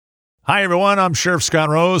Hi, everyone. I'm Sheriff Scott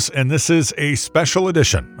Rose, and this is a special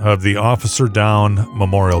edition of the Officer Down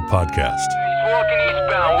Memorial Podcast. Walking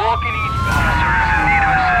eastbound.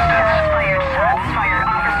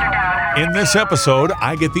 In this episode,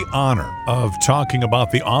 I get the honor of talking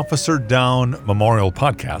about the Officer Down Memorial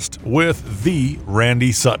Podcast with the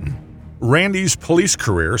Randy Sutton. Randy's police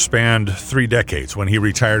career spanned 3 decades when he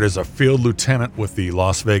retired as a field lieutenant with the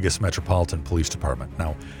Las Vegas Metropolitan Police Department.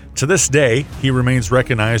 Now, to this day, he remains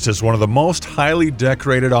recognized as one of the most highly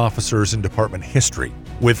decorated officers in department history,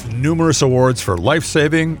 with numerous awards for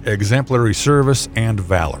life-saving, exemplary service, and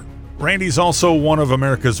valor. Randy's also one of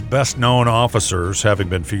America's best-known officers, having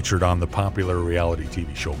been featured on the popular reality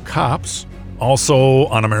TV show Cops, also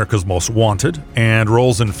on America's Most Wanted, and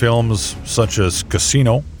roles in films such as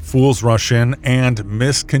Casino, Fools Rush In, and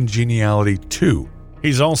Miss Congeniality 2.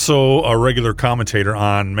 He's also a regular commentator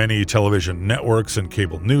on many television networks and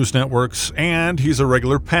cable news networks, and he's a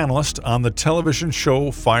regular panelist on the television show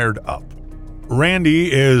Fired Up.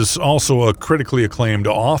 Randy is also a critically acclaimed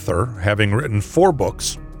author, having written 4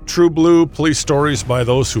 books: True Blue, Police Stories by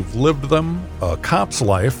Those Who've Lived Them, A Cop's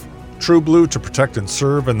Life, True Blue, To Protect and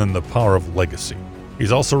Serve, and then The Power of Legacy.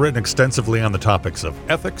 He's also written extensively on the topics of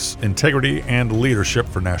ethics, integrity, and leadership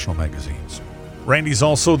for national magazines. Randy's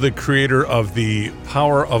also the creator of the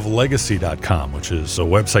poweroflegacy.com, which is a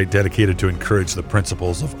website dedicated to encourage the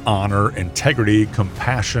principles of honor, integrity,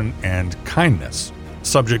 compassion, and kindness,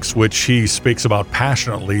 subjects which he speaks about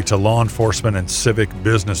passionately to law enforcement and civic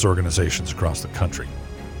business organizations across the country.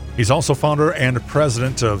 He's also founder and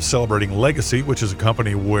president of Celebrating Legacy, which is a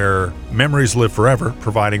company where memories live forever,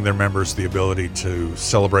 providing their members the ability to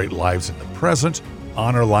celebrate lives in the present,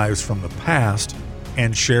 honor lives from the past,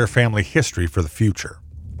 and share family history for the future.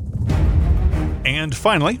 And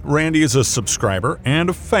finally, Randy is a subscriber and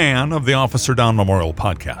a fan of the Officer Down Memorial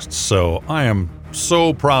Podcast, so I am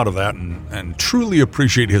so proud of that and truly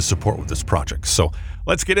appreciate his support with this project. So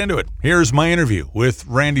let's get into it. Here's my interview with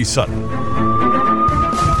Randy Sutton.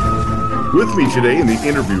 With me today in the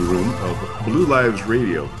interview room of Blue Lives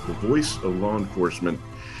Radio, the voice of law enforcement,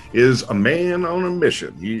 is a man on a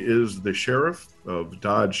mission. He is the sheriff of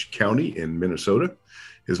Dodge County in Minnesota.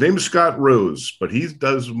 His name is Scott Rose, but he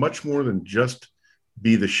does much more than just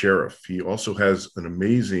be the sheriff. He also has an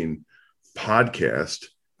amazing podcast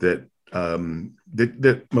that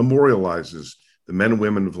memorializes the men and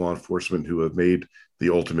women of law enforcement who have made the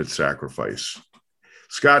ultimate sacrifice.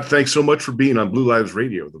 Scott, thanks so much for being on Blue Lives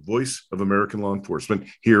Radio, the voice of American law enforcement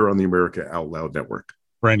here on the America Out Loud Network.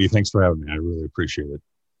 Randy, thanks for having me. I really appreciate it.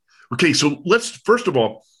 Okay, so let's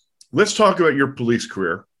talk about your police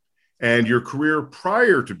career and your career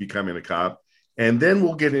prior to becoming a cop, and then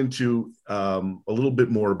we'll get into a little bit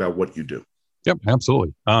more about what you do. Yep,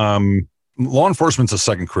 absolutely. Law enforcement's a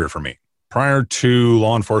second career for me. Prior to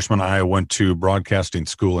law enforcement, I went to broadcasting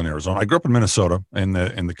school in Arizona. I grew up in Minnesota, in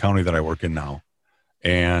the county that I work in now,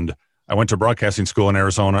 and I went to broadcasting school in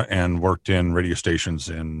Arizona and worked in radio stations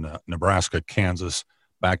in Nebraska, Kansas,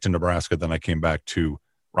 back to Nebraska. Then I came back to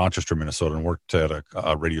Rochester, Minnesota, and worked at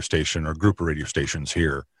a radio station or group of radio stations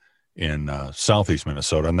here in southeast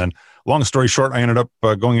Minnesota. And then, long story short, I ended up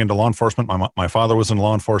going into law enforcement. My father was in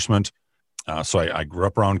law enforcement, so I grew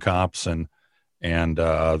up around cops, and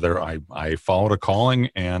there I followed a calling,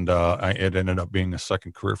 and it ended up being a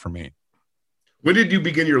second career for me. When did you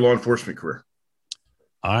begin your law enforcement career?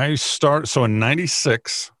 So in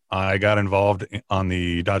 '96, I got involved on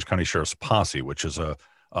the Dodge County Sheriff's Posse, which is a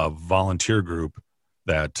volunteer group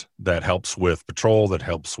that helps with patrol, that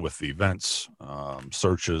helps with events,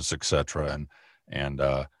 searches, etc. And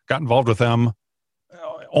got involved with them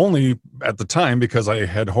only at the time because I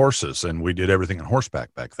had horses and we did everything on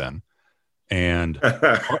horseback back then. And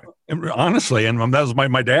honestly, and that was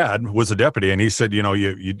my dad was a deputy, and he said, you know,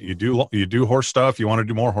 you do horse stuff. You want to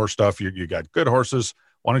do more horse stuff. You got good horses.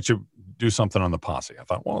 Why don't you do something on the posse? I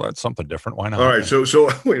thought, well, that's something different. Why not? All right. So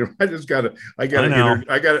wait,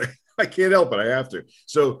 I can't help it. I have to.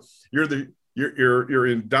 So you're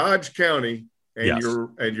in Dodge County, and yes.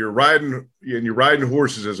 you're riding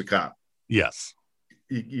horses as a cop. Yes.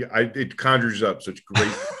 It conjures up such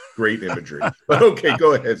great imagery. But okay,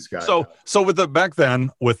 go ahead, Scott. So back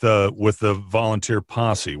then with the volunteer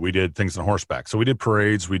posse, we did things on horseback. So we did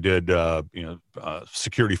parades, we did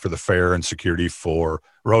security for the fair and security for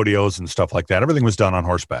rodeos and stuff like that. Everything was done on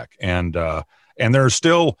horseback, and there are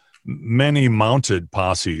still many mounted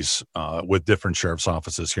posses with different sheriff's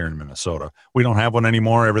offices here in Minnesota. We don't have one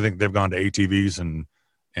anymore. Everything, they've gone to ATVs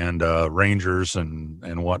and Rangers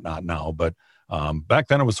and whatnot now. But back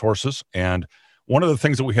then it was horses. And one of the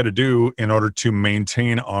things that we had to do in order to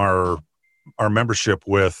maintain our membership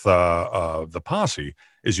with the posse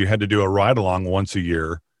is you had to do a ride along once a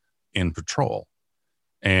year in patrol.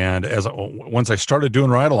 And once I started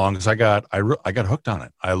doing ride-alongs, I got hooked on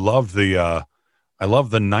it. I love the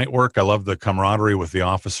night work. I love the camaraderie with the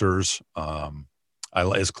officers.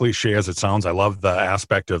 As cliche as it sounds, I love the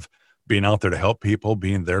aspect of being out there to help people,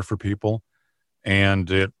 being there for people, and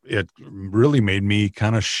it really made me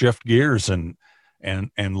kind of shift gears and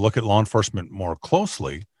look at law enforcement more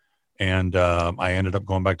closely. And I ended up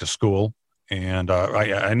going back to school, and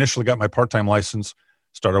I initially got my part-time license.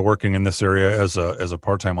 Started working in this area as a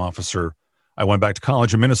part-time officer. I went back to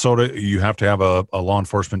college in Minnesota. You have to have a law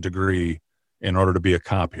enforcement degree in order to be a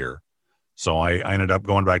cop here. So I ended up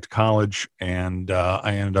going back to college, and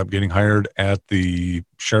I ended up getting hired at the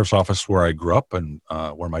sheriff's office where I grew up and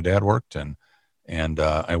where my dad worked, and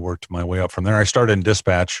I worked my way up from there. I started in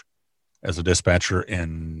dispatch as a dispatcher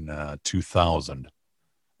in 2000,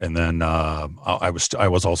 and then I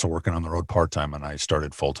was also working on the road part-time, and I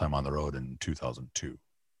started full-time on the road in 2002.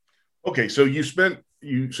 Okay, so you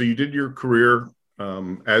did your career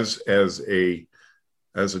as a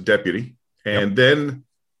deputy, and then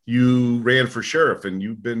you ran for sheriff, and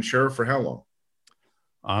you've been sheriff for how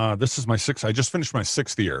long? This is my sixth. I just finished my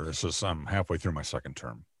 6th year. I'm halfway through my 2nd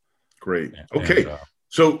term. Great. Okay.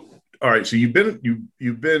 So, all right. So you've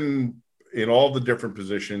been in all the different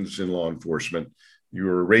positions in law enforcement. You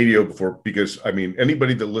were a radio before, because I mean,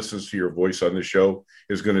 anybody that listens to your voice on the show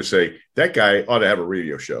is going to say that guy ought to have a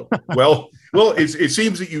radio show. well, it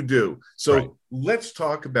seems that you do. So right. Let's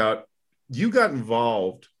talk about, you got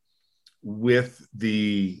involved with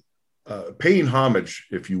the paying homage,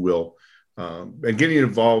 if you will, and getting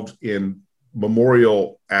involved in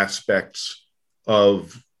memorial aspects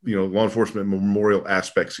of, law enforcement memorial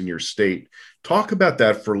aspects in your state. Talk about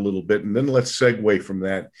that for a little bit, and then let's segue from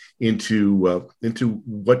that into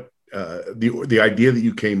what the idea that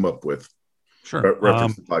you came up with. Sure.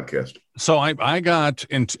 Reference the podcast. So I got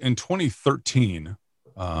in 2013.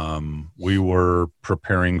 We were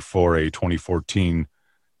preparing for a 2014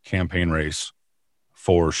 campaign race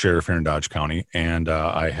for sheriff here in Dodge County, and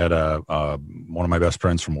I had one of my best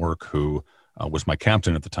friends from work who was my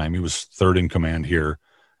captain at the time. He was 3rd in command here,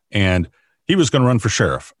 and he was going to run for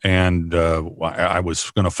sheriff, and I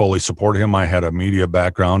was going to fully support him. I had a media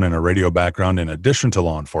background and a radio background in addition to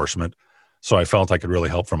law enforcement, so I felt I could really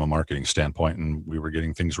help from a marketing standpoint, and we were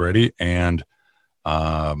getting things ready. And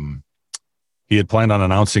he had planned on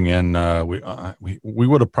announcing we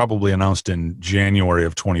would have probably announced in January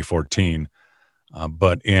of 2014,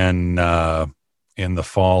 but in the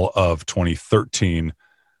fall of 2013,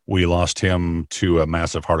 we lost him to a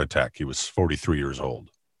massive heart attack. He was 43 years old.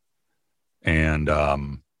 And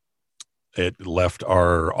it left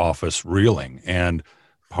our office reeling. And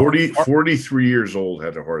 43 years old,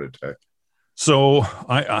 had a heart attack. So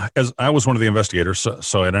I was one of the investigators,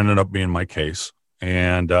 so it ended up being my case.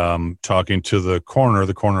 And talking to the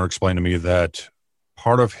coroner explained to me that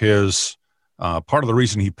part of the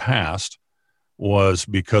reason he passed was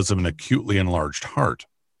because of an acutely enlarged heart.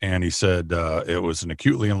 And he said it was an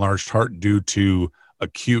acutely enlarged heart due to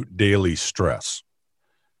acute daily stress.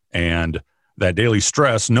 And that daily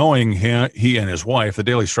stress, knowing he and his wife, the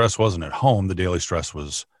daily stress wasn't at home. The daily stress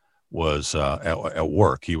was at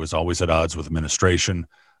work. He was always at odds with administration.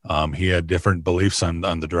 He had different beliefs on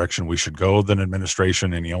the direction we should go than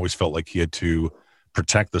administration. And he always felt like he had to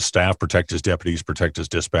protect the staff, protect his deputies, protect his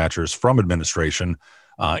dispatchers from administration.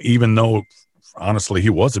 Even though, honestly, he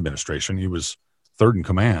was administration, he was 3rd in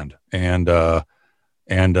command. And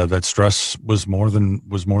that stress was more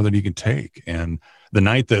than he could take. And the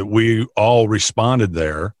night that we all responded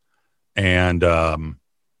there, and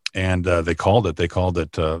they called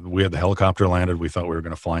it. We had the helicopter landed. We thought we were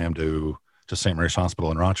going to fly him to St. Mary's Hospital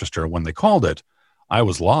in Rochester. When they called it, I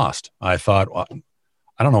was lost. I thought,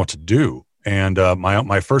 I don't know what to do. And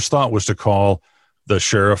my first thought was to call the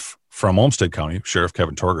sheriff from Olmsted County, Sheriff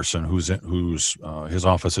Kevin Torgerson, whose his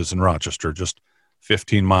office is in Rochester, just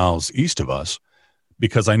 15 miles east of us,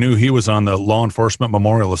 because I knew he was on the Law Enforcement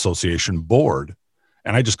Memorial Association board.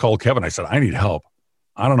 And I just called Kevin. I said, I need help.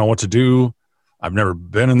 I don't know what to do. I've never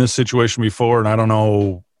been in this situation before, and I don't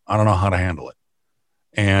know how to handle it.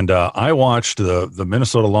 And I watched the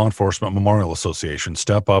Minnesota Law Enforcement Memorial Association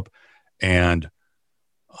step up, and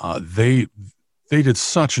they did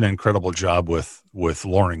such an incredible job with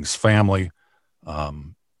Loring's family,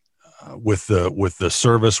 with the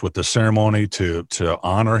service, with the ceremony to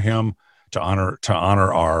honor him, to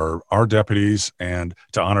honor our deputies, and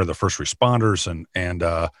to honor the first responders, and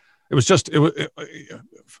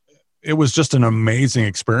it was just an amazing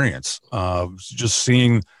experience. Just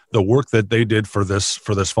seeing the work that they did for this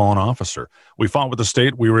fallen officer. We fought with the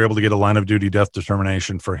state. We were able to get a line of duty death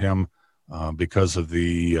determination for him because of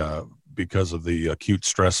the acute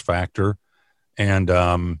stress factor. And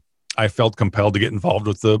I felt compelled to get involved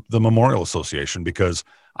with the Memorial Association because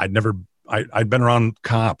I'd been around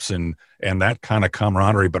cops and that kind of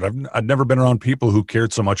camaraderie, but I'd never been around people who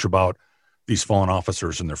cared so much about these fallen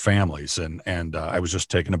officers and their families. And I was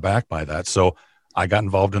just taken aback by that. So I got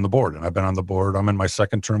involved in the board, and I've been on the board. I'm in my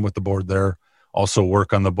second term with the board there. Also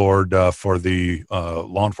work on the board for the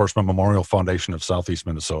Law Enforcement Memorial Foundation of Southeast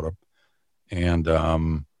Minnesota. And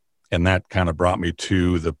that kind of brought me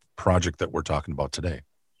to the project that we're talking about today.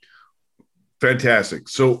 Fantastic.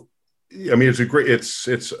 So, I mean,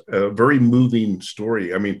 it's a very moving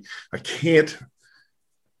story. I mean,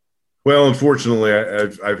 unfortunately,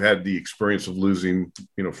 I've had the experience of losing,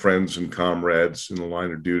 friends and comrades in the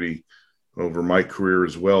line of duty over my career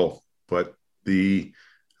as well. But the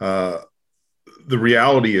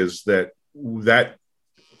reality is that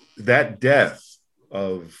death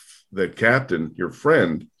of the captain, your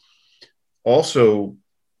friend, also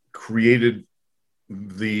created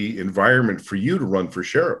the environment for you to run for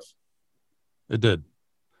sheriff. It did.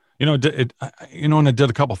 And it did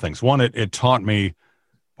a couple things. One, it taught me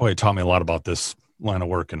a lot about this line of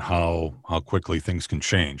work and how quickly things can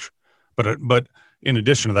change. But in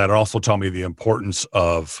addition to that, it also taught me the importance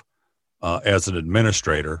of, as an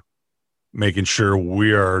administrator, making sure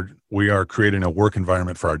we are creating a work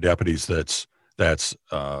environment for our deputies that's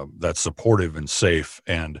supportive and safe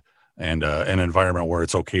and an environment where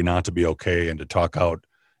it's okay not to be okay and to talk out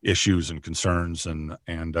issues and concerns. And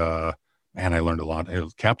I learned a lot.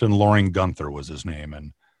 Captain Loring Gunther was his name,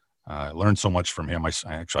 and I learned so much from him. I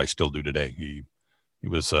still do today. He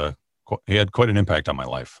had quite an impact on my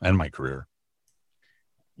life and my career.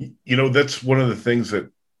 That's one of the things that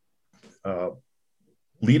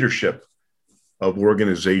leadership of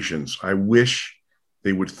organizations, I wish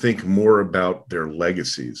they would think more about their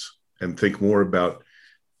legacies and think more about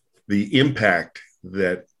the impact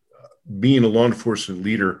that being a law enforcement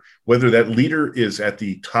leader, whether that leader is at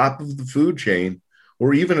the top of the food chain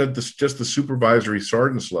or even at just the supervisory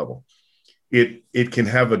sergeant's level, it can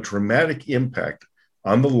have a dramatic impact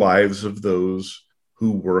on the lives of those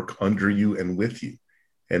who work under you and with you.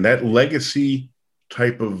 And that legacy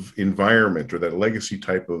type of environment or that legacy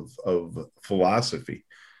type of philosophy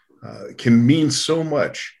can mean so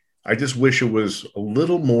much. I just wish it was a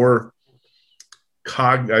little more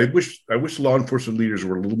I wish law enforcement leaders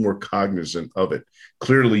were a little more cognizant of it.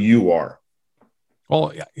 Clearly you are.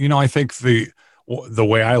 Well, I think the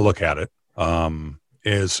way I look at it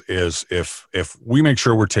is if we make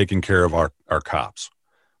sure we're taking care of our cops,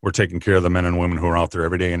 we're taking care of the men and women who are out there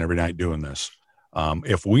every day and every night doing this.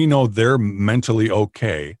 If we know they're mentally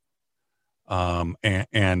okay,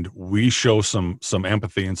 and we show some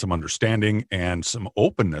empathy and some understanding and some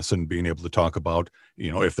openness in being able to talk about,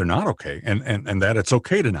 if they're not okay and that it's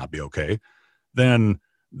okay to not be okay, then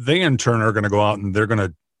they in turn are going to go out and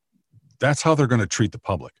that's how they're going to treat the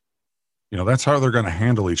public. That's how they're going to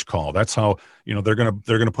handle each call. That's how, they're going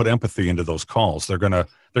to put empathy into those calls. They're going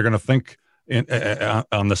to think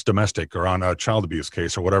on this domestic or on a child abuse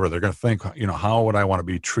case or whatever. They're going to think, how would I want to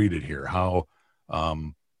be treated here? How,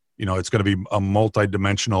 it's going to be a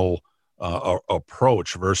multidimensional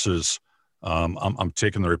approach versus I'm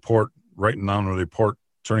taking the report, writing down the report,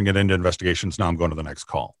 turning it into investigations. Now I'm going to the next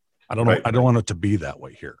call. I don't want it to be that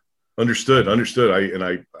way here. Understood.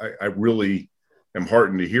 I really am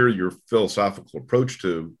heartened to hear your philosophical approach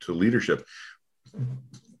to leadership.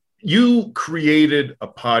 You created a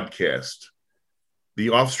podcast, the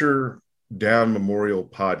Officer Down Memorial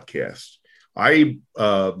Podcast. I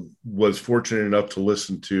was fortunate enough to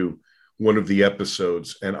listen to one of the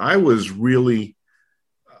episodes, and I was really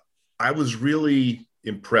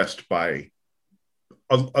impressed by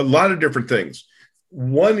a lot of different things.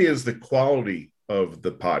 One is the quality of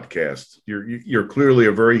the podcast. You're clearly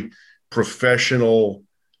a very professional,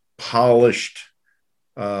 polished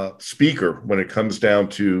speaker when it comes down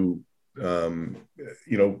to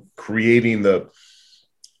creating the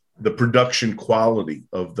production quality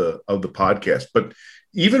of the podcast. But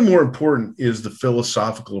even more important is the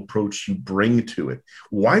philosophical approach you bring to it.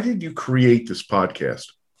 Why did you create this podcast?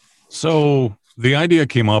 So the idea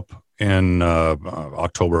came up in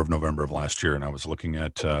November of last year, and I was looking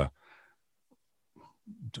at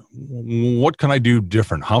what can I do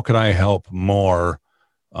different? How could I help more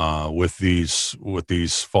with these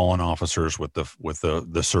fallen officers, with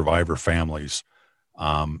the survivor families,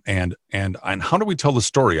 and how do we tell the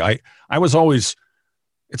story? I was always,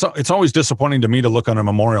 it's always disappointing to me to look on a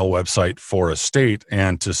memorial website for a state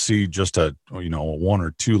and to see just a 1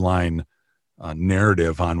 or 2 line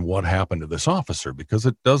narrative on what happened to this officer, because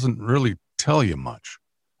it doesn't really tell you much.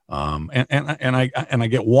 And I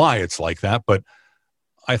get why it's like that, but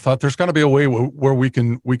I thought there's got to be a way where we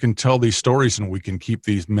can tell these stories and we can keep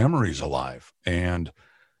these memories alive. And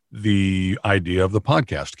the idea of the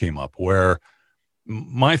podcast came up, where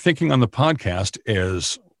my thinking on the podcast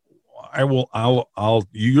is I'll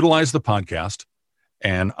utilize the podcast,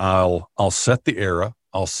 and I'll set the era,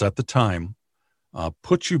 I'll set the time,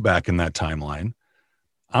 put you back in that timeline.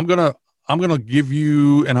 I'm gonna give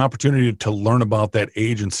you an opportunity to learn about that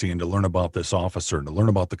agency and to learn about this officer and to learn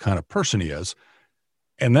about the kind of person he is.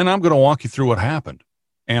 And then I'm going to walk you through what happened,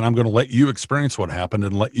 and I'm going to let you experience what happened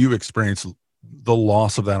and let you experience the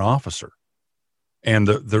loss of that officer. And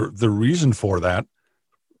the reason for that,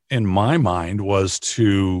 in my mind, was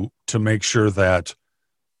to make sure that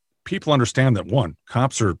people understand that, one,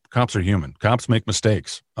 cops are human. Cops make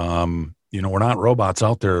mistakes. We're not robots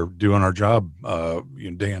out there doing our job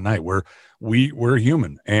day and night. We're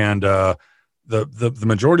human, and the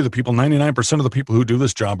majority of the people, 99% of the people who do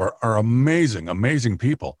this job are amazing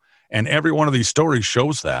people. And every one of these stories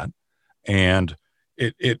shows that, and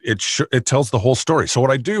it tells the whole story. So what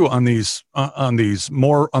I do on the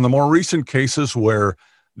more recent cases where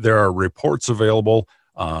there are reports available,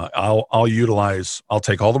 I'll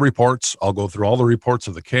take all the reports. I'll go through all the reports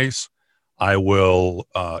of the case. I will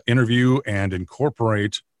interview and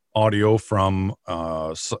incorporate audio from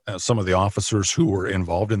some of the officers who were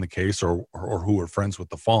involved in the case or who were friends with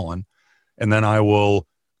the fallen. And then I will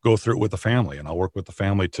go through it with the family, and I'll work with the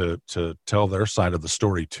family to tell their side of the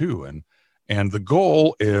story too. And the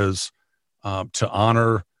goal is to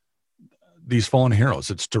honor these fallen heroes.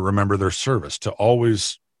 It's to remember their service, to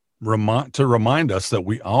always remind us that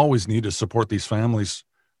we always need to support these families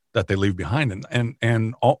that they leave behind.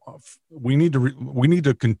 We need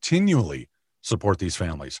to continually support these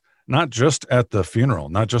families, not just at the funeral,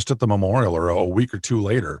 not just at the memorial or a week or 2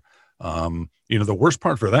 later. The worst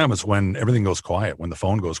part for them is when everything goes quiet, when the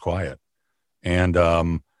phone goes quiet. And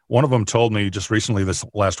one of them told me just recently, this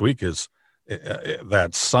last week, is that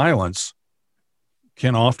silence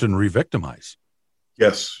can often re-victimize.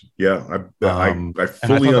 Yes. Yeah. I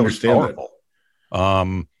fully understand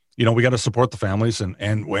that. We got to support the families,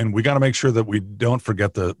 and we got to make sure that we don't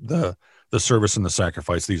forget the service and the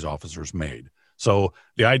sacrifice these officers made. So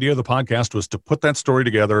the idea of the podcast was to put that story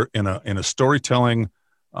together in a storytelling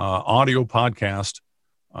audio podcast,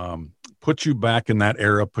 put you back in that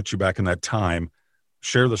era, put you back in that time,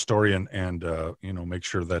 share the story, and make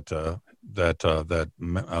sure that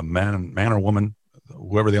man or woman,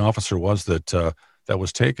 whoever the officer was that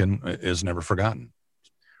was taken, is never forgotten.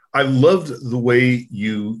 I loved the way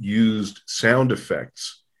you used sound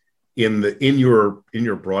effects in your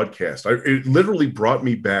broadcast. It literally brought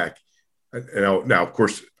me back. Now, of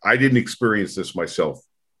course, I didn't experience this myself,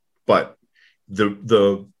 but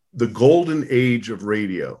the golden age of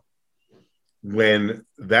radio, when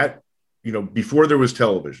that, before there was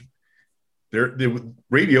television,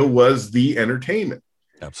 radio was the entertainment.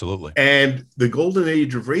 Absolutely. And the golden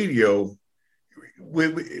age of radio,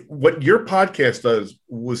 what your podcast does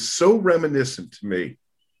was so reminiscent to me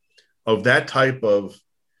of that type of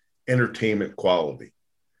entertainment quality.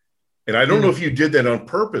 And I don't know if you did that on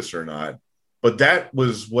purpose or not, but that's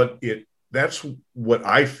what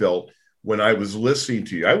I felt when I was listening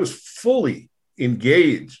to you. I was fully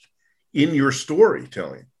engaged in your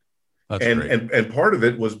storytelling. That's great. And part of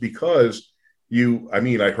it was because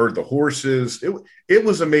I heard the horses. It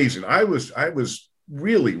was amazing. I was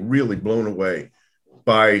really, really blown away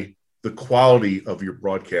by the quality of your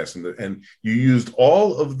broadcast, and you used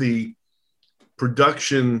all of the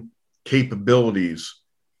production capabilities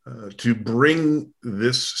to bring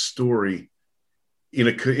this story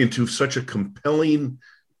into such a compelling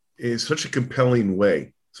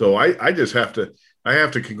way. So I have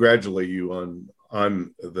to congratulate you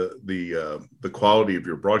on the quality of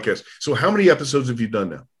your broadcast. So how many episodes have you done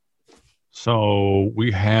now? So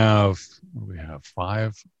we have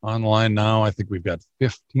 5 online now. I think we've got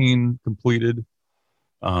 15 completed.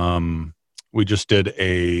 We just did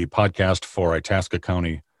a podcast for Itasca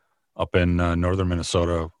County up in northern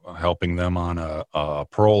Minnesota, helping them on a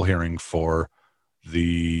parole hearing for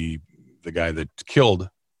the guy that killed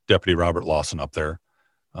Deputy Robert Lawson up there.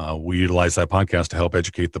 We utilized that podcast to help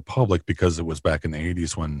educate the public, because it was back in the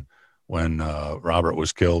 80s when Robert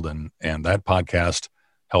was killed, and that podcast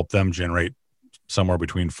helped them generate somewhere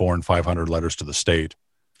between 400 and 500 letters to the state.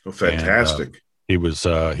 Oh, fantastic! And, he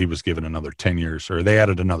was given another 10 years, or they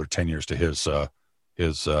added another 10 years to his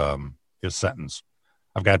sentence.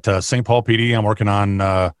 I've got St. Paul PD. I'm working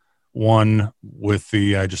on one with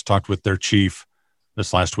I just talked with their chief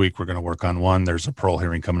this last week. We're going to work on one. There's a parole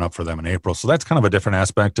hearing coming up for them in April. So that's kind of a different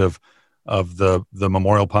aspect of the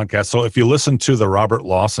Memorial podcast. So if you listen to the Robert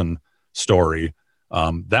Lawson story,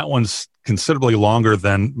 that one's considerably longer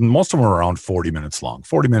than most of them are around 40 minutes long,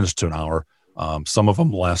 40 minutes to an hour. Some of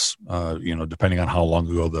them less, depending on how long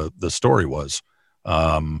ago the story was.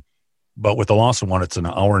 But with the Lawson one, it's an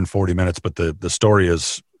hour and 40 minutes, but the story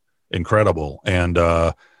is incredible. And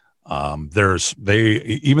even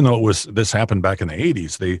though this happened back in the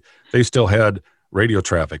 80s, they still had radio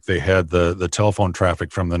traffic. They had the telephone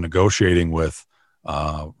traffic from the negotiating with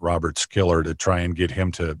Robert's killer to try and get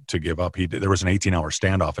him to give up. There was an 18-hour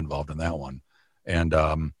standoff involved in that one. And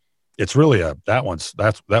it's really that one's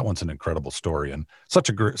an incredible story, and such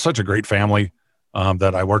a great family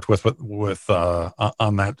that I worked with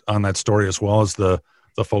on that story, as well as the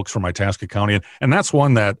folks from Itasca County, and that's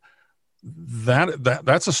one that's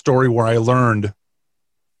a story where I learned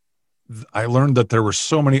that there were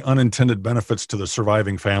so many unintended benefits to the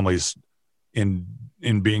surviving families in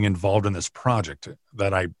being involved in this project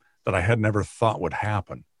that I had never thought would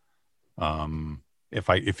happen. If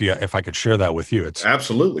I could share that with you,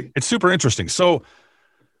 it's super interesting. So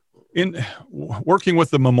in working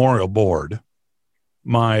with the Memorial Board,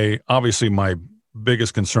 my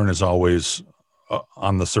biggest concern is always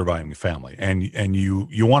on the surviving family. And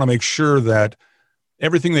you want to make sure that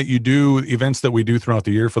everything that you do, events that we do throughout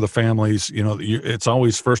the year for the families, it's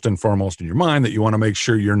always first and foremost in your mind that you want to make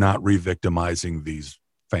sure you're not re-victimizing these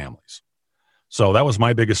families. So that was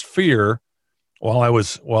my biggest fear while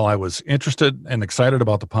I was interested and excited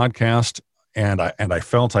about the podcast, and I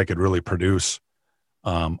felt I could really produce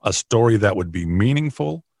a story that would be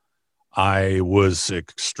meaningful. I was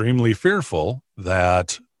extremely fearful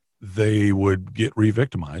that they would get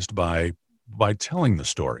re-victimized by telling the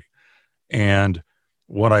story. And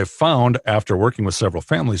what I've found after working with several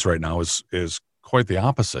families right now is quite the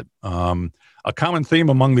opposite. A common theme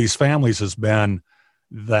among these families has been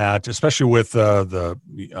that, especially with the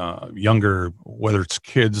younger, whether it's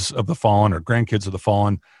kids of the fallen or grandkids of the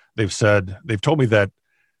fallen, they've told me that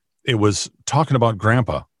it was talking about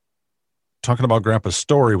Grandpa's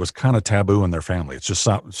story was kind of taboo in their family. It's just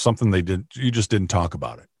something you just didn't talk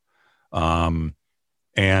about it.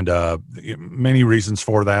 And many reasons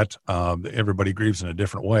for that. Everybody grieves in a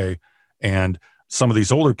different way. And some of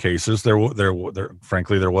these older cases,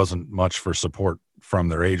 frankly, there wasn't much for support from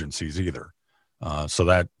their agencies either.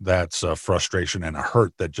 So that's a frustration and a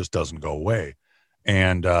hurt that just doesn't go away.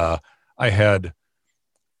 And I had,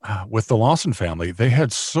 with the Lawson family, they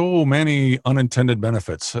had so many unintended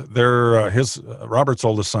benefits. Robert's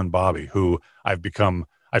oldest son, Bobby, who I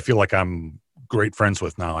feel like I'm great friends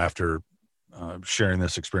with now after sharing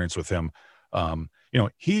this experience with him.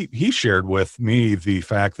 He shared with me the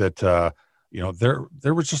fact that,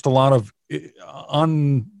 there was just a lot of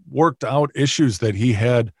unworked out issues that he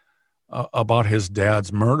had about his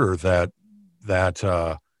dad's murder that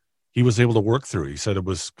he was able to work through. He said it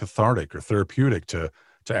was cathartic or therapeutic to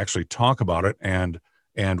actually talk about it and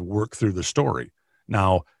work through the story.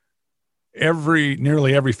 Now,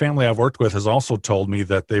 nearly every family I've worked with has also told me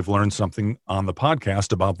that they've learned something on the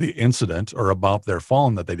podcast about the incident or about their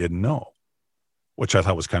fallen that they didn't know, which I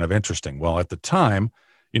thought was kind of interesting. Well, at the time,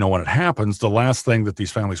 when it happens, the last thing that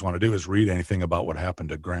these families want to do is read anything about what happened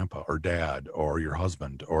to Grandpa or Dad or your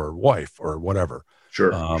husband or wife or whatever.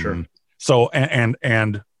 Sure. So, and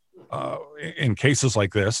in cases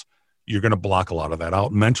like this, you're going to block a lot of that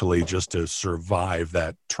out mentally just to survive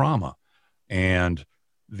that trauma. And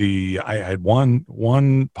I had one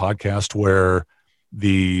podcast where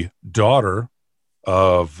the daughter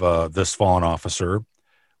of this fallen officer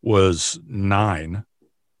was 9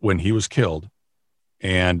 when he was killed.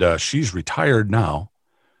 And she's retired now,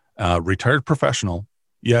 retired professional,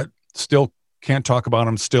 yet still can't talk about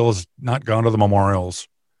him, still has not gone to the memorials,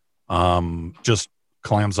 just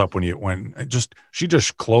clams up she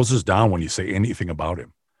just closes down when you say anything about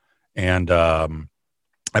him. And I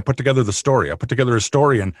put together a story,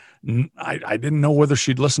 and I didn't know whether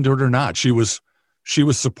she'd listen to it or not. She was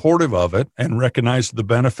supportive of it and recognized the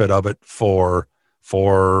benefit of it for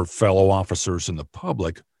fellow officers and the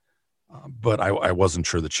public. But I wasn't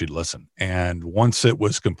sure that she'd listen. And once it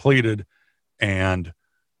was completed and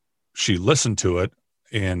she listened to it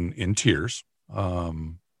in tears,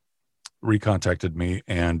 recontacted me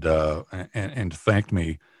and thanked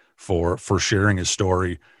me for sharing his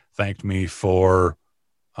story, thanked me for,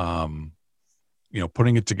 putting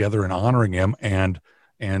it together and honoring him. And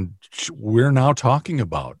we're now talking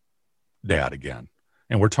about Dad again.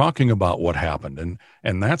 and we're talking about what happened,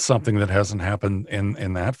 and that's something that hasn't happened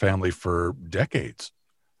in that family for decades.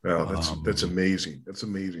 Wow, that's amazing. That's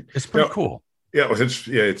amazing. It's pretty cool. Yeah,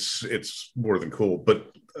 it's more than cool.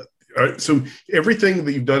 But so everything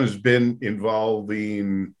that you've done has been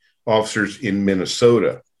involving officers in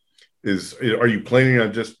Minnesota. Are you planning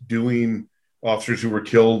on just doing officers who were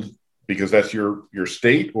killed because that's your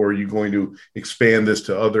state, or are you going to expand this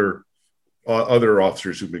to other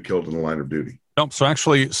officers who've been killed in the line of duty? Nope. So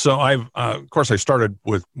actually, I've of course I started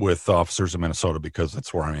with officers in Minnesota because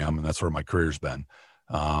that's where I am and that's where my career's been.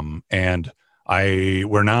 And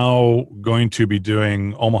we're now going to be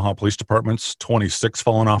doing Omaha Police Department's 26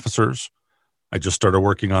 fallen officers. I just started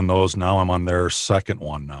working on those. Now I'm on their second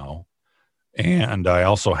one now. And I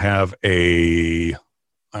also have an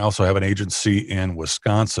agency in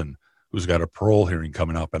Wisconsin who's got a parole hearing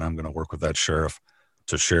coming up, and I'm going to work with that sheriff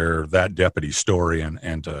to share that deputy's story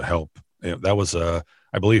and to help. That was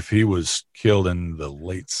I believe he was killed in the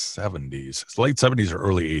late 70s or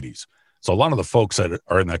early 80s. So a lot of the folks that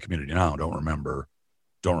are in that community now don't remember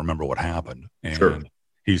what happened. And sure.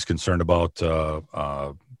 He's concerned about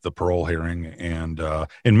the parole hearing. And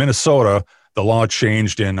in Minnesota, the law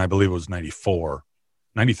changed in, I believe it was 93 or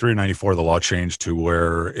 94, the law changed to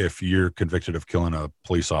where if you're convicted of killing a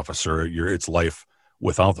police officer, it's life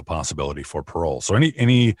without the possibility for parole. So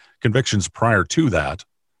any convictions prior to that,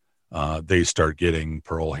 they start getting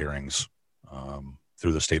parole hearings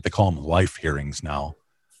through the state. They call them life hearings now.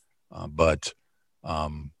 But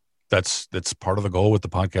that's part of the goal with the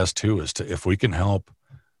podcast too, is to, if we can help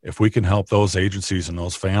those agencies and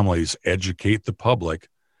those families educate the public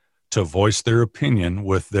to voice their opinion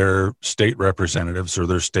with their state representatives or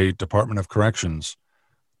their state Department of Corrections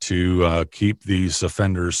to keep these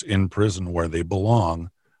offenders in prison where they belong,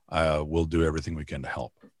 we'll do everything we can to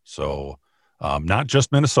help. So not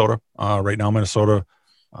just Minnesota, right now Minnesota,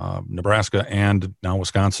 Nebraska, and now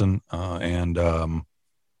Wisconsin, and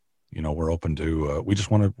we're open to.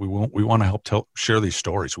 We want to help share these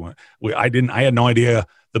stories. I had no idea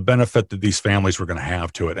the benefit that these families were going to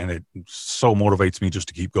have to it, and it so motivates me just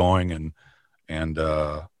to keep going and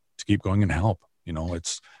to keep going and help.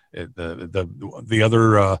 The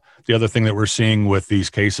other thing that we're seeing with these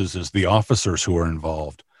cases is the officers who are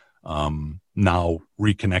involved now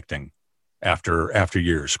reconnecting after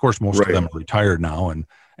years. Of course, most of them are retired now,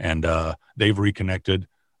 and they've reconnected.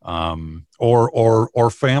 Or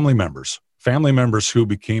family members who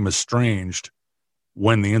became estranged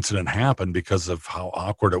when the incident happened because of how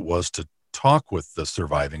awkward it was to talk with the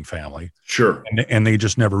surviving family. Sure. And they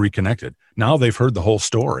just never reconnected. Now they've heard the whole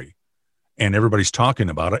story and everybody's talking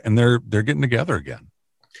about it, and they're getting together again.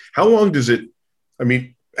 How long does it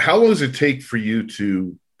take for you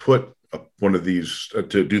to put one of these,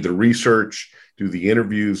 to do the research, do the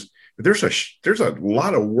interviews? There's a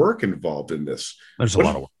lot of work involved in this. There's a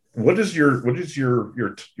lot of work. What is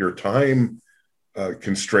your time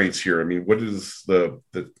constraints here? I mean, what is the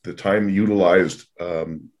time utilized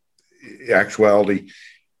actuality?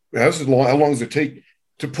 How long does it take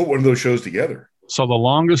to put one of those shows together? So the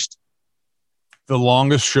longest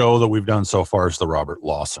show that we've done so far is the Robert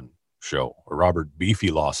Lawson show, or Robert Beefy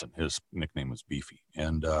Lawson. His nickname was Beefy,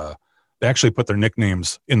 and they actually put their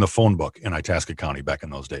nicknames in the phone book in Itasca County back in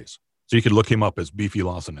those days. So you could look him up as Beefy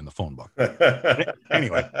Lawson in the phone book.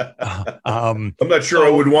 Anyway, I'm not sure I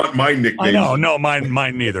would want my nickname. I know, no,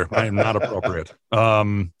 mine neither. Mine not appropriate.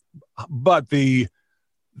 But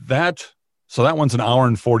that one's an hour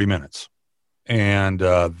and 40 minutes, and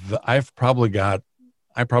I probably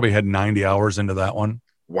had 90 hours into that one.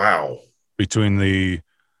 Wow! Between there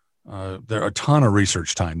are a ton of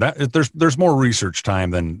research time. There's more research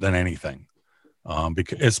time than anything,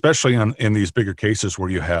 because especially in these bigger cases where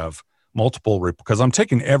you have multiple, because I'm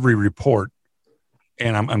taking every report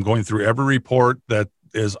and I'm going through every report that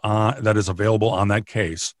is available on that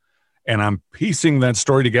case, and I'm piecing that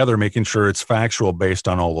story together, making sure it's factual based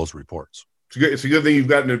on all those reports. It's a good thing you've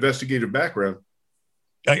got an investigative background.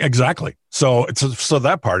 Exactly. So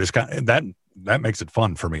that part is that makes it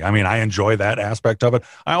fun for me. I mean, I enjoy that aspect of it.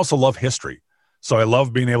 I also love history, so I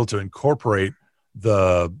love being able to incorporate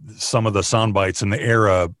some of the sound bites and the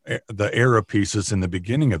era pieces in the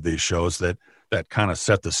beginning of these shows that kind of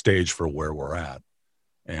set the stage for where we're at.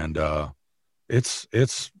 And it's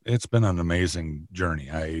been an amazing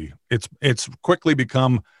journey. It's quickly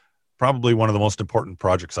become probably one of the most important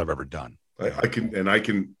projects I've ever done. I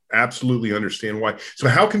can absolutely understand why. So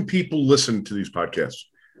how can people listen to these podcasts?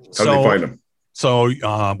 How do they find them? So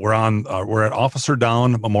we're at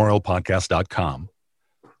officerdownmemorialpodcast.com.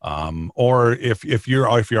 Or if you're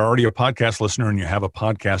already a podcast listener and you have a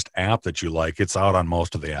podcast app that you like, it's out on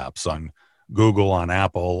most of the apps, on Google, on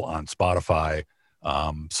Apple, on Spotify.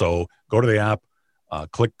 So go to the app,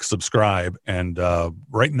 click subscribe. And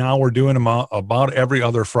right now we're doing them about every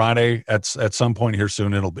other Friday. At some point here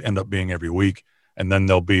soon, it'll end up being every week. And then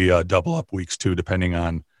there'll be double up weeks too, depending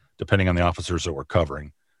on the officers that we're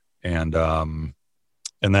covering. And then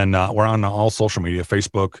we're on all social media,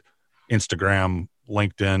 Facebook, Instagram,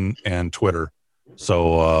 LinkedIn, and Twitter.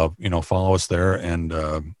 So, follow us there, and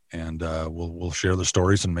we'll share the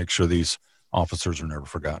stories and make sure these officers are never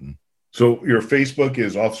forgotten. So your Facebook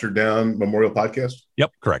is Officer Down Memorial Podcast?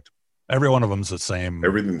 Yep, correct. Every one of them is the same.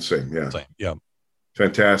 Everything's the same, yeah. Same, yeah.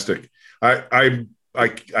 Fantastic. I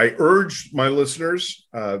urge my listeners,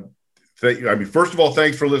 first of all,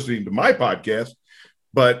 thanks for listening to my podcast,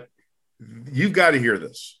 but you've got to hear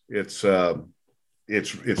this. It's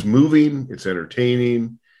moving, it's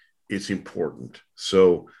entertaining, it's important.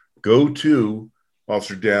 So go to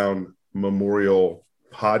Officer Down Memorial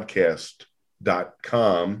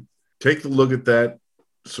Podcast.com. Take a look at that.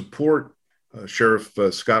 Support Sheriff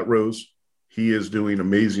Scott Rose. He is doing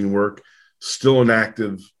amazing work. Still an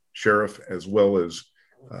active sheriff, as well as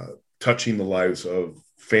touching the lives of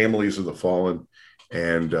families of the fallen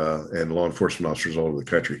and law enforcement officers all over the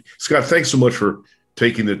country. Scott, thanks so much for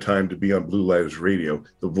taking the time to be on Blue Lives Radio,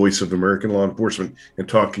 the voice of American law enforcement, and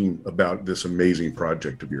talking about this amazing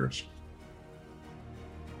project of yours.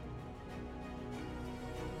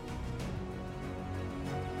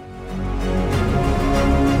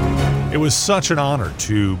 It was such an honor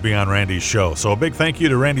to be on Randy's show. So a big thank you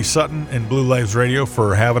to Randy Sutton and Blue Lives Radio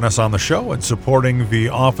for having us on the show and supporting the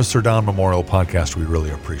Officer Down Memorial Podcast. We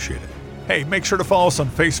really appreciate it. Hey, make sure to follow us on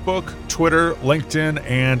Facebook, Twitter, LinkedIn,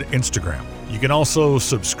 and Instagram. You can also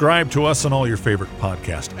subscribe to us on all your favorite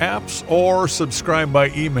podcast apps or subscribe by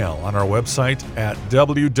email on our website at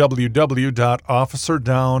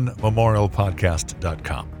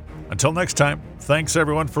www.officerdownmemorialpodcast.com. Until next time, thanks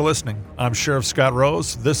everyone for listening. I'm Sheriff Scott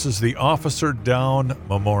Rose. This is the Officer Down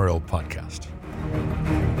Memorial Podcast.